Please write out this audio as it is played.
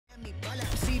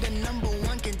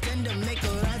him, they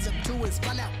could rise up to his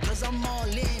fallout. Cause I'm all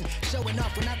in, showing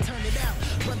off when I turn it out.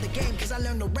 Run the game cause I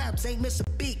learned the raps, ain't miss a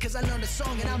beat cause I learned the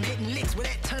song. And I'm hitting licks with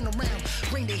that turnaround.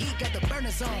 Bring the heat, got the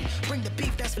burners on. Bring the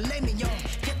beef, that's filet mignon.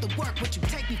 Get the work, what you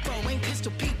take me for. Ain't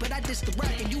Pistol Pete, but I dish the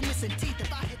rock. And you missing teeth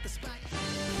if I hit the spot.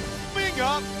 Coming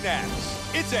up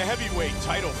next, it's a heavyweight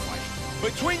title fight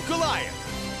between Goliath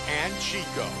and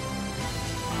Chico.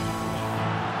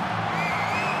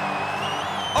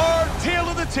 Our tail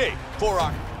of the tape for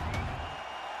our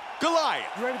Goliath.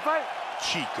 You ready to fight?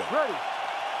 Chico. Ready.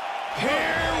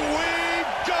 Here we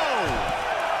go.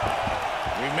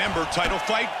 Remember, title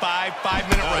fight,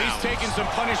 5-minute rounds. He's taking some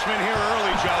punishment here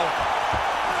early, Joe.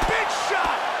 Big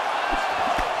shot.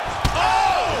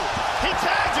 Oh! He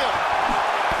tagged him.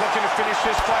 Looking to finish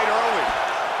this fight early.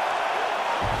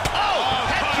 Oh!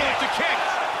 Head kick. The kick.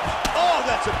 Oh,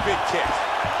 that's a big kick.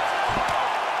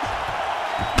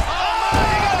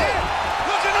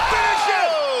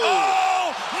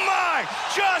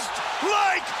 Just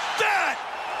like that!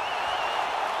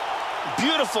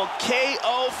 Beautiful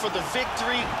KO for the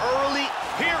victory early.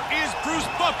 Here is Bruce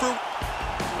Buffer.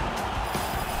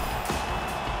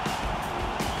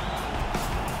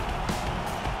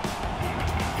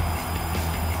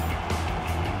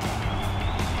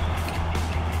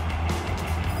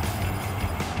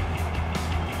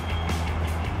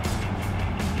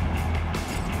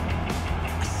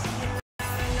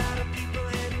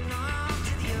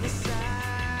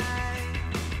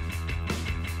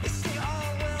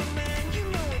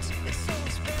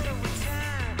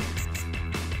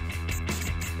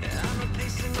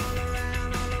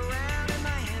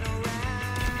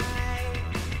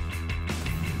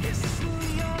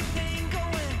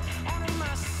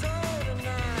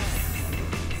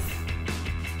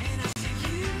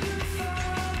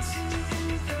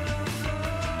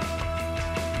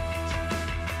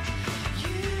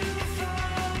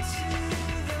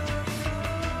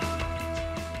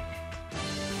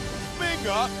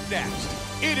 Up next,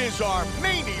 it is our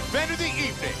main event of the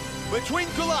evening between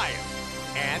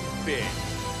Goliath and Big.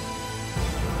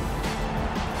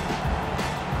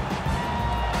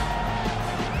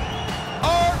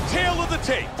 Our tail of the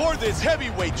tape for this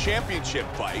heavyweight championship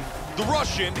fight. The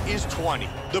Russian is 20.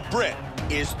 The Brit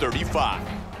is 35.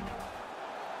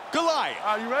 Goliath.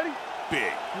 Are you ready?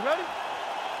 Big. You ready?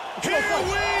 Here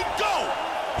we go!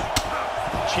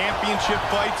 Championship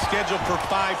fight scheduled for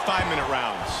 5-minute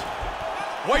rounds.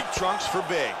 White trunks for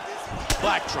Big,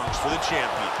 black trunks for the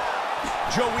champion.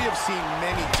 Joe, we have seen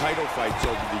many title fights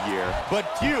over the year,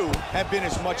 but few have been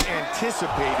as much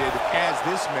anticipated as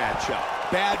this matchup.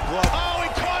 Bad blood. Oh, he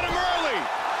caught him early!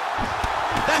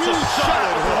 That's a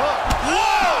solid hook.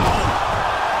 Whoa!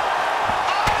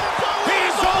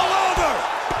 He's all over!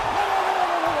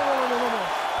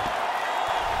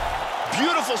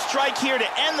 Beautiful strike here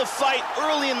to end the fight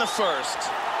early in the first.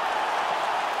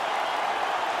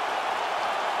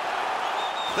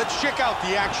 Let's check out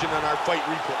the action on our fight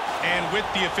replay. And with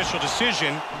the official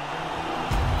decision,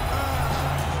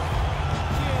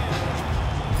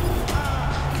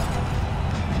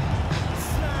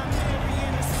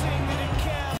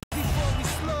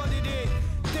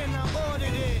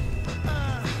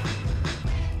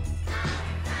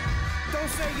 Don't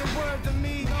say a word to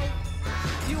me.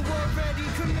 You already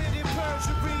committed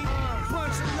perjury.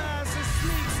 Bunch of lies and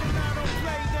sneaks, and I don't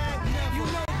play that. You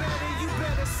know better, you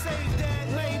better save that.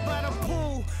 Laid by the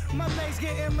pool, my legs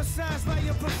getting massaged by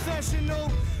a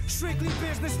professional. Strictly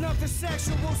business, nothing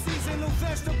sexual. Seasonal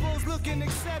vegetables looking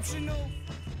exceptional.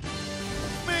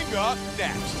 Coming up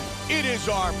next, it is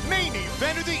our main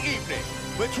event of the evening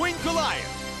between Goliath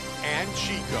and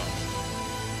Chico.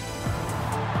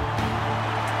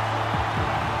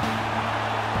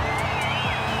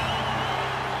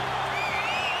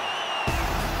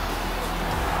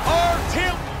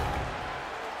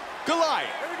 Goliath.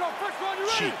 Here we go. First one, you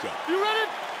ready? Chico. You ready?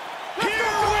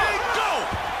 Here we go!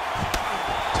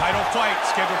 title fight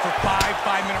scheduled for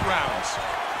 5-minute rounds.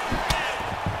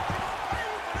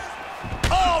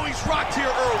 Oh, he's rocked here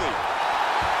early.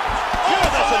 Oh,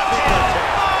 that's a big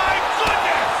attack. My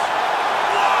goodness!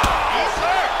 Wow! He's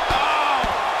hurt. Oh,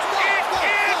 it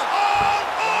is all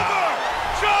over!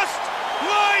 Just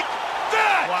like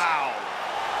that! Wow.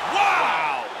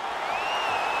 Wow!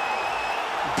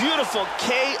 Beautiful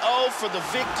KO for the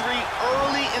victory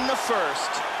early in the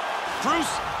first. Bruce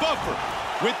Buffer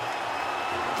with...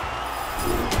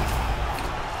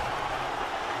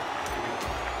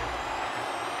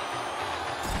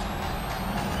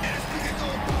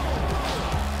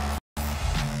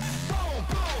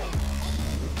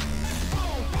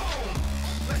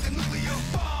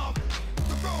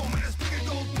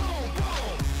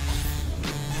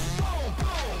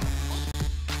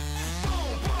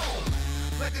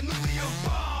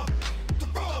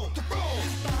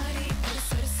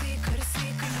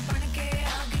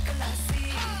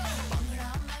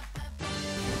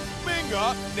 Coming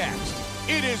up next,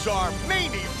 it is our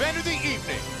main event of the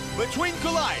evening between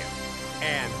Goliath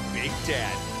and Big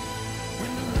Daddy.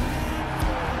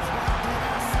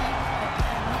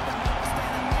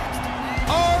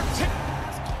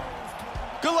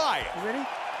 Goliath. You ready?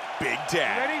 Big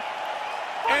Daddy. Ready?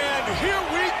 And here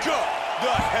we go.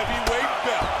 The heavyweight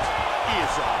belt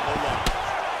is on the line.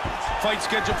 Fight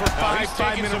scheduled for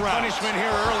five-minute rounds. Punishment here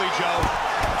early, Joe.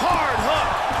 Hard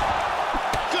hook.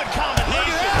 Good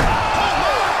combination.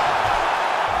 Oh,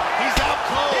 he's out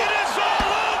cold. It is all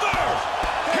over!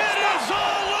 It is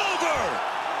all over!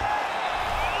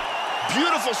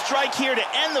 Beautiful strike here to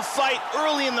end the fight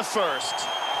early in the first.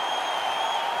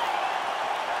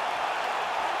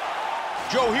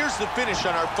 Joe, here's the finish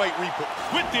on our fight replay.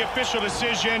 With the official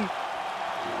decision,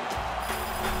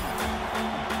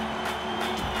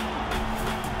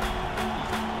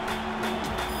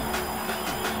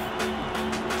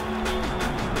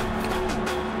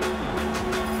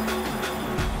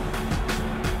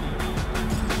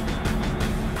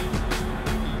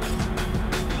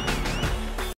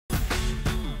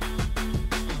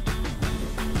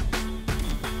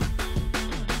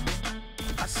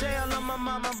 I say I love my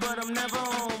mama, but I'm never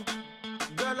home.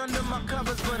 Girl under my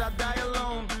covers, but I die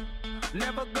alone.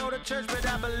 Never go to church, but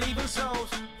I believe in souls.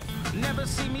 Never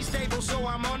see me stable, so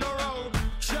I'm on the road.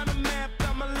 Trying to map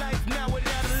out my life now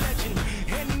without a legend.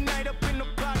 Any night up in the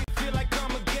party, feel like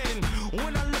Armageddon.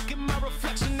 When I look at my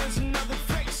reflection, there's another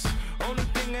face. Only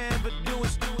thing I ever do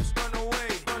is run away,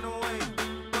 run away,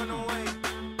 run away,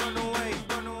 run away,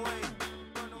 run away,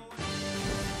 run away.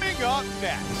 Coming up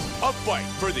next, a fight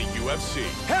for the UFC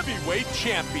Heavyweight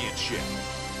Championship.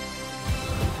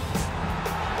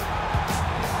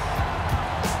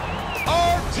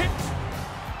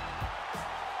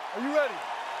 Are you ready?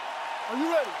 Are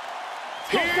you ready?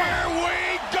 Here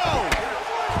we go!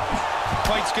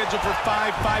 fight scheduled for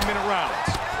five-minute rounds.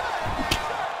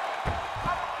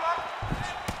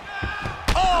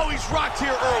 Oh, he's rocked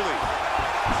here early.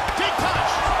 Big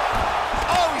punch.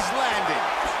 Oh, he's landing.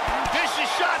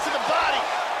 Vicious shot to the body.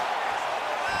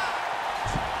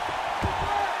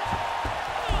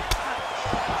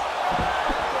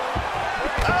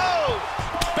 Oh!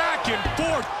 Back and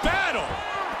forth battle.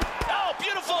 Oh,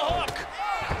 beautiful hook.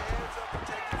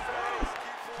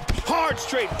 Hard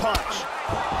straight punch.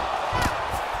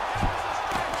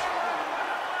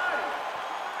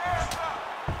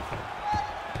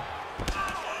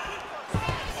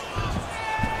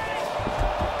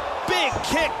 Big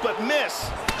kick, but miss.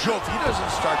 Joe, if he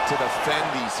doesn't start to defend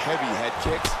these heavy head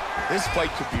kicks, this fight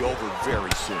could be over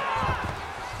very soon.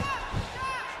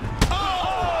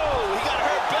 Oh, he got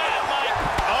hurt bad, Mike.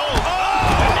 Oh,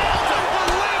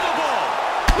 Unbelievable!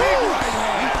 Big right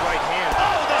hand. Weak right hand.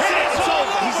 Oh, that's it. It's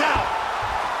over. He's out.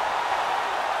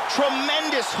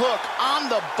 Tremendous hook on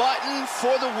the button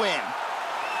for the win.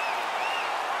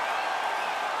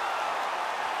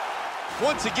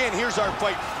 Once again, here's our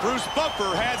fight. Bruce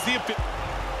Buffer has the...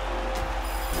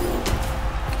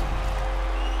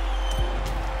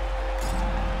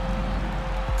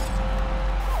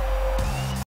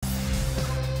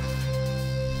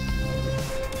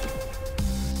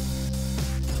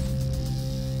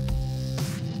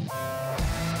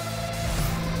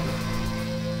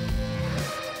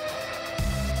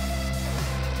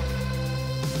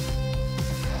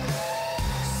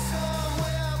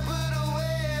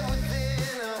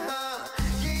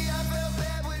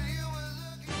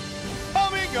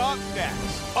 Coming up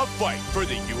next, a fight for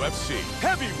the UFC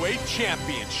Heavyweight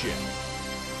Championship.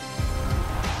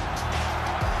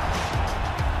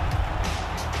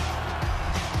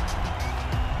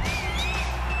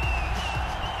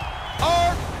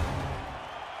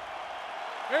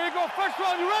 Here you go, first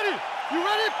round, you ready? You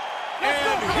ready?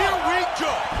 And here we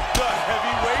go. The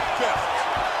heavyweight belt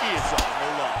is on the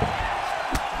line.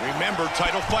 Remember,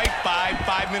 title fight,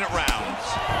 five-minute rounds.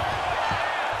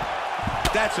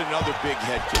 That's another big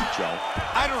head kick, Joe.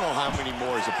 I don't know how many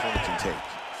more his opponent can take.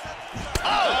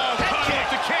 Oh, head kick.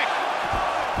 The kick.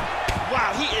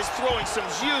 Wow, he is throwing some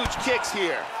huge kicks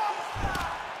here.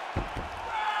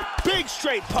 Big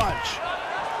straight punch.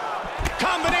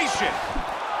 Combination.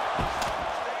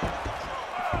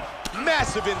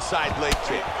 Massive inside leg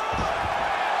kick.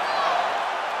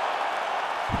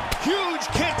 Huge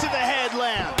kick to the head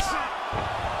lands.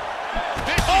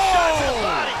 Vicious shot to the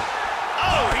body.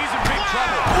 Oh, He's in big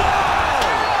trouble.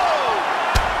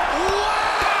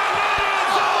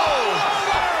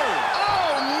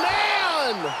 Oh,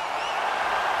 man!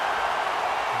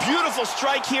 Beautiful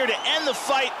strike here to end the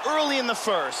fight early in the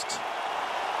first.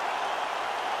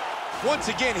 Once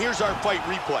again, here's our fight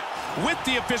replay. With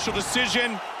the official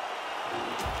decision,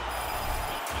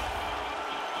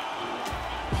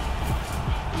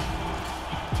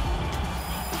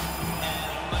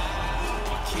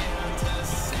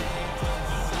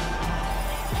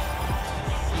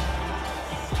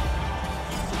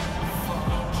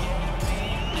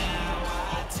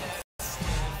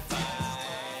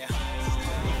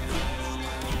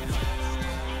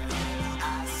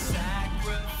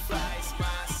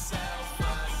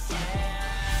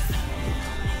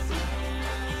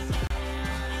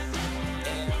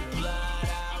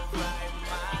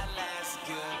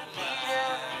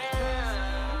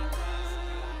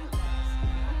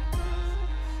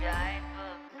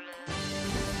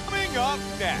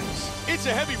 It's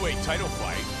a heavyweight title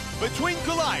fight between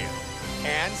Goliath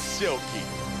and Silky.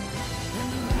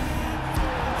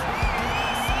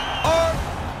 Or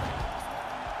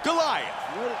Goliath,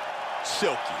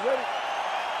 Silky.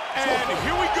 And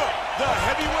here we go. The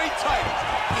heavyweight title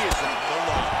is on the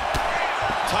line.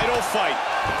 Title fight,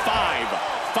 5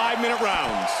 5-minute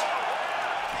rounds.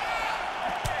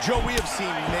 Joe, we have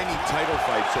seen many title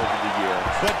fights over the year,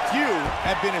 but few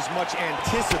have been as much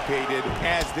anticipated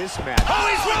as this match. Oh,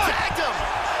 he's attacked him!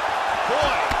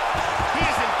 Boy, he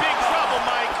is in big trouble,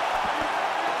 Mike.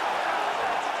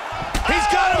 He's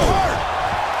got him hurt!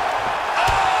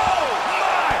 Oh,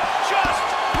 my! Just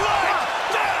like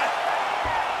that!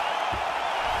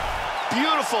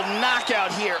 Beautiful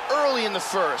knockout here early in the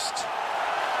first.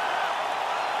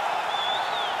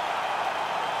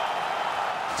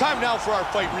 Time now for our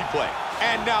fight replay.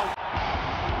 And now...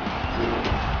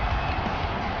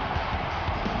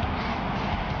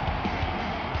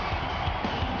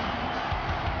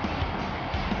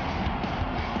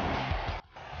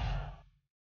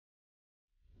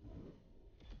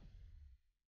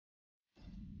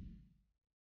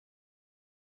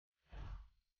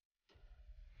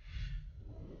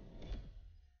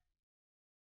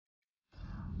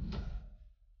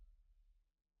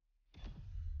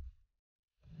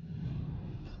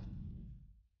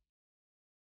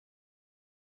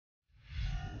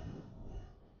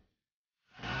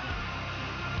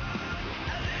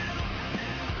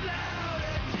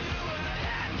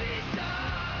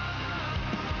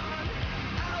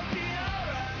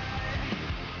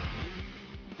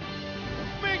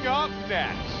 Up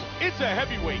next, it's a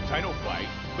heavyweight title fight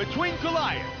between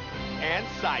Goliath and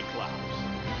Cyclops.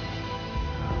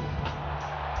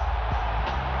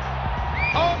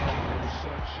 Oh,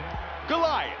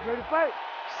 Goliath, ready to fight?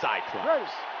 Cyclops. Ready.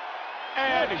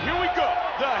 And here we go.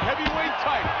 The heavyweight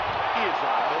title is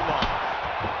on the line.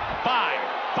 5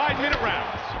 5-minute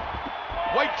rounds.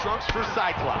 White trunks for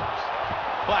Cyclops.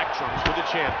 Black trunks for the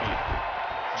champion.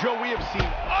 Joe, we have seen...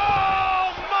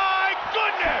 Oh, my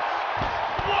goodness!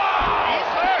 Wow!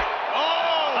 He's hurt.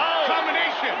 Oh,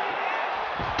 combination.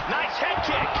 Nice head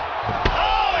kick.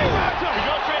 Oh, he wrapped him. He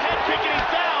goes for a head kick and he's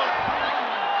down.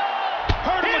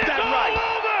 Hurt him with that right.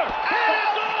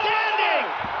 Outstanding.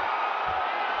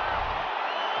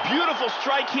 Beautiful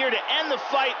strike here to end the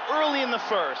fight early in the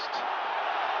first.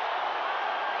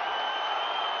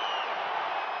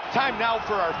 Time now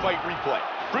for our fight replay.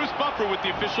 Bruce Buffer with the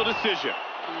official decision.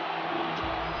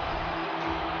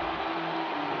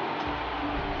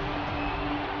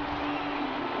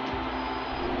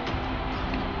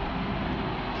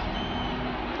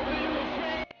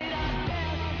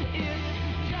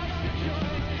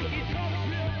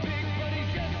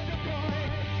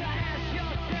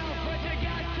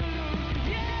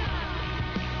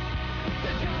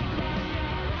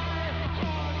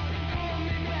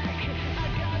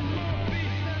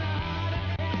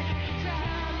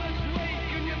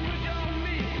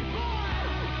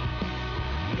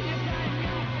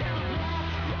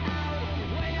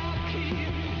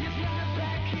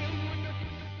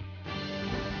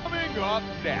 Up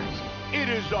next, it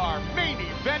is our main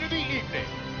event of the evening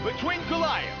between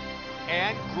Goliath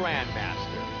and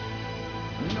Grandmaster.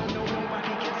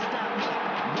 Nobody can stop me.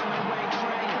 Runaway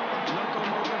train.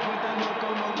 Locomotive with the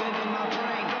locomotive in my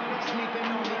brain. Sleeping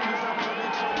on me cause I put a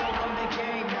choke on the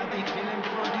game. Now they feeling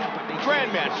froggy, but they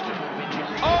Grandmaster.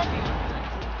 Oh,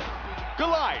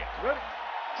 Goliath.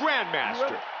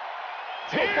 Grandmaster.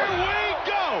 Here we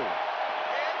go.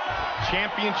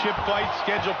 Championship fight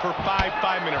scheduled for 5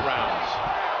 5-minute rounds.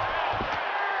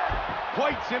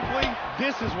 Quite simply,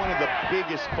 this is one of the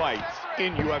biggest fights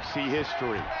in UFC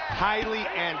history. Highly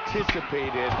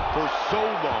anticipated for so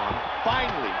long.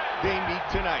 Finally, they meet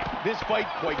tonight. This fight,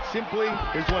 quite simply,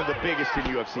 is one of the biggest in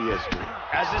UFC history.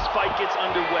 As this fight gets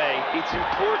underway, it's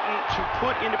important to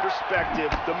put into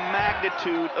perspective the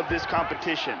magnitude of this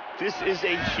competition. This is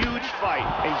a huge fight,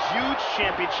 a huge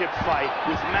championship fight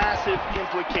with massive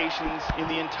implications in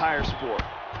the entire sport.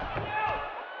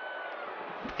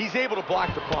 He's able to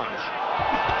block the punch.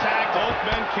 Both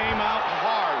men came out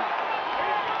hard.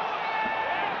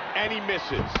 And he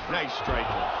misses. Nice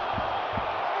striking.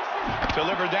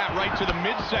 Delivered that right to the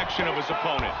midsection of his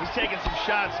opponent. He's taking some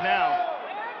shots now.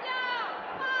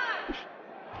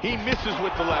 He misses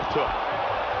with the left hook.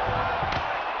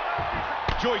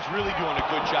 Joy's really doing a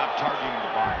good job targeting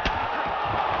the body.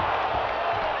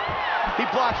 He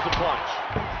blocks the punch.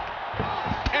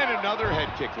 And another head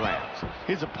kick lands.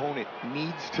 His opponent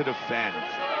needs to defend.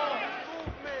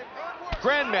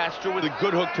 Grandmaster with a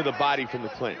good hook to the body from the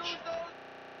clinch.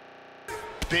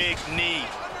 Big knee.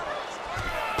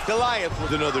 Goliath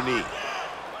with another knee.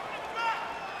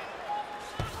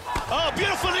 Oh,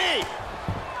 beautiful knee.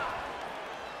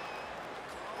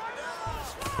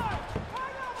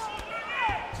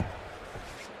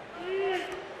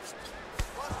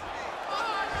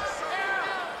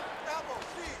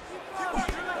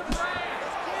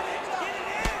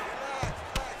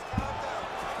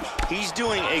 He's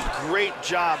doing a great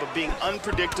job of being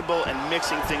unpredictable and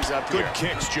mixing things up here. Good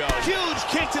kicks, Joe. Huge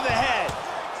kick to the head.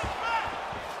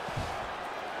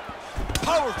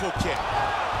 Powerful kick.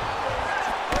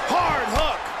 Hard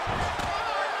hook.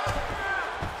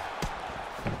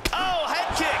 Oh,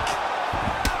 head kick.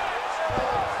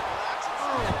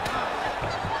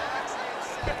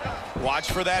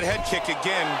 Watch for that head kick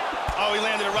again. Oh, he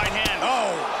landed a right hand.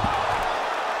 Oh.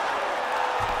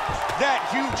 That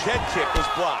huge head kick was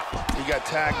blocked. He got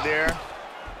tagged there.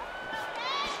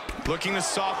 Looking to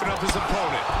soften up his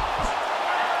opponent.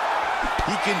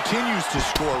 He continues to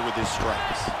score with his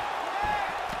strikes.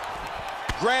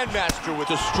 Grandmaster with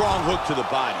a strong hook to the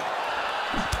body.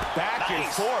 Back and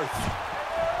forth.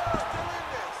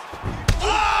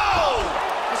 Oh!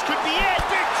 This could be it.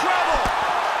 Big trouble.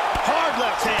 Hard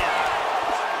left hand.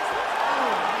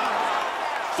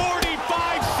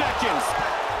 45 seconds.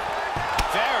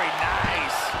 Very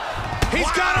nice. He's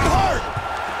got him hard.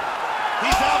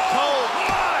 He's out cold.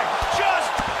 Just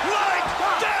like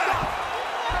that.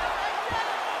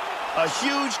 A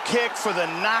huge kick for the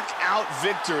knockout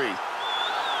victory.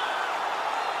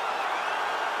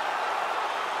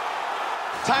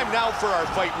 Time now for our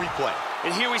fight replay.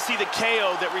 And here we see the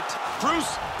KO that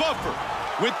Bruce Buffer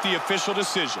with the official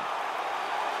decision.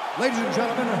 Ladies and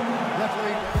gentlemen,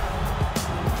 referee.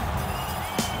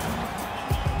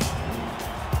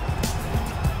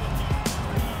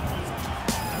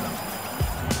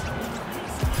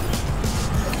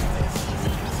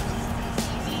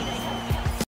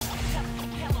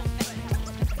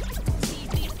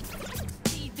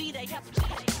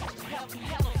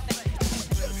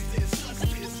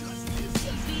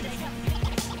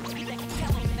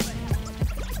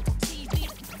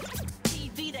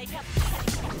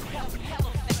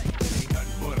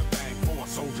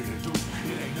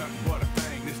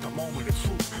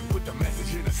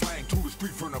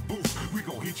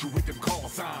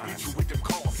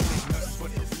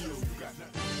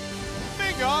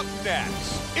 Up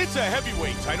next, it's a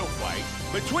heavyweight title fight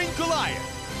between Goliath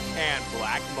and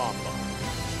Black Mamba.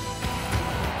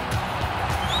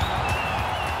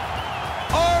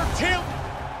 Our team,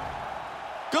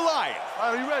 Goliath.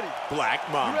 Are you ready? Black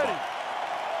Mamba. Ready?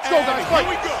 Let's go, guys, fight.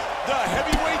 Here we go. The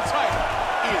heavyweight title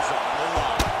is on the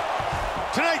line.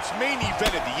 Tonight's main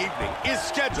event of the evening is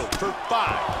scheduled for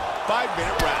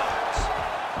 5-minute rounds.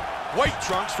 White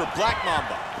trunks for Black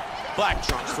Mamba. Black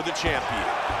trunks for the champion.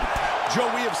 Joe,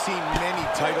 we have seen many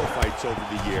title fights over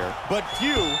the year, but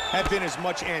few have been as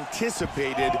much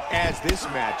anticipated as this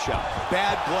matchup.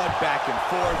 Bad blood back and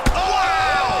forth. Oh!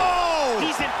 Wow!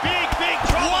 He's in big, big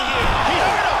trouble here. He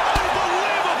hurt him.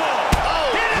 Unbelievable.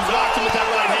 Oh, he blocked him with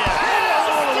that right hand.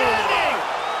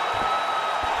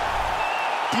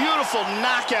 Beautiful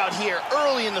knockout here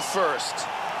early in the first.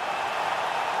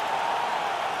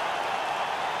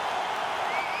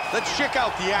 Let's check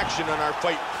out the action on our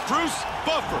fight. Bruce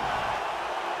Buffer.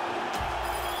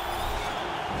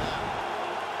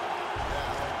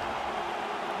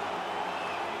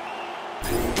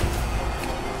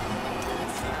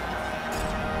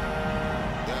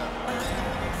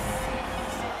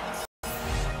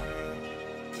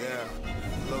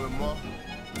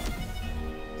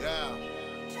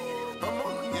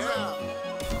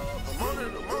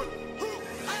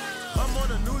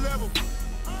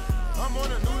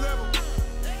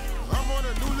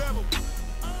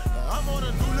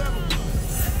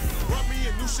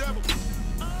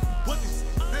 Put this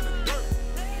in the dirt.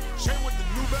 Chain with the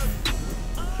new belly.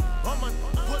 I'ma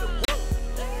put it work.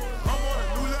 I'm on a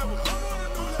new level.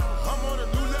 I'm on a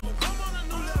new level.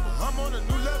 I'm on a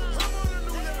new level.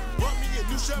 Brought me a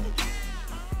new shovel.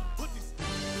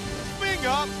 Coming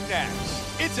up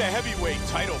next, it's a heavyweight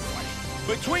title fight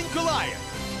between Goliath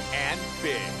and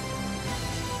Big.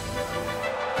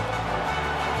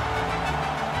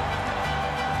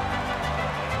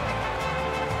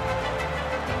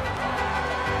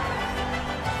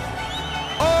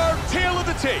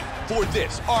 Tape for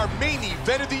this, our main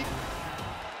event of the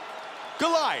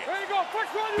Goliath. There you go. First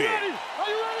one, you Big. ready? Are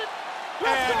you ready?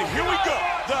 And here we go.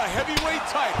 The heavyweight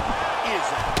title is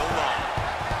on the line.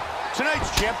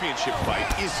 Tonight's championship fight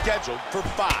is scheduled for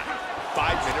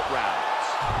 5-minute rounds.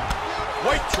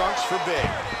 White trunks for Big.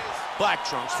 Black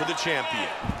trunks for the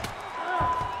champion.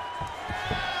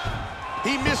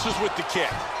 He misses with the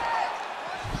kick.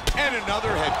 And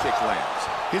another head kick lands.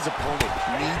 His opponent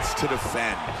needs to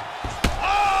defend.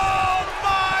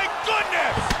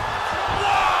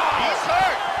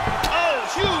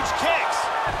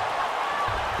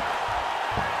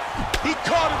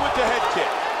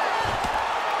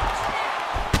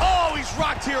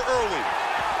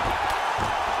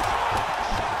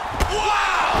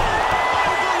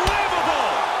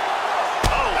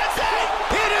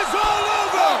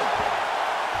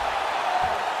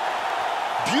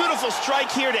 final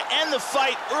strike here to end the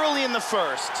fight early in the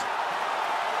first.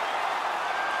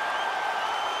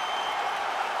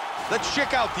 Let's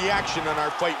check out the action on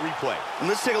our fight replay. And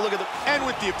let's take a look at the... And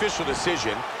with the official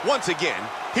decision, once again,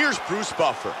 here's Bruce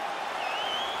Buffer.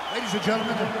 Ladies and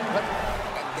gentlemen,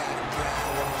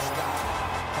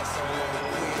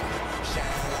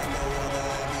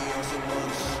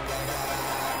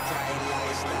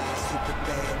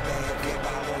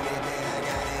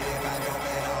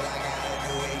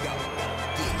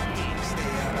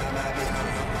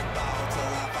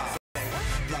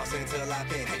 until I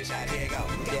finish, here go.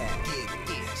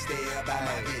 Stay up by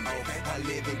my business. I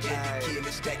live in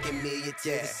kill stacking million to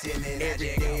the ceiling.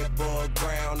 Every day above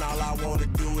ground, all I wanna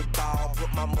do is ball.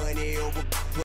 Put my money over.